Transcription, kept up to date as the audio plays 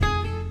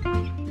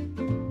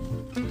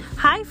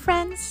Hi,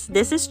 friends.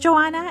 This is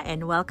Joanna,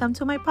 and welcome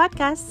to my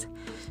podcast.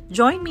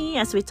 Join me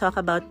as we talk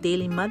about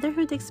daily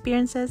motherhood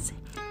experiences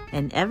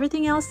and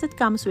everything else that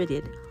comes with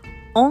it,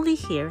 only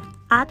here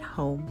at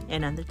home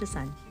and under the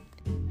sun.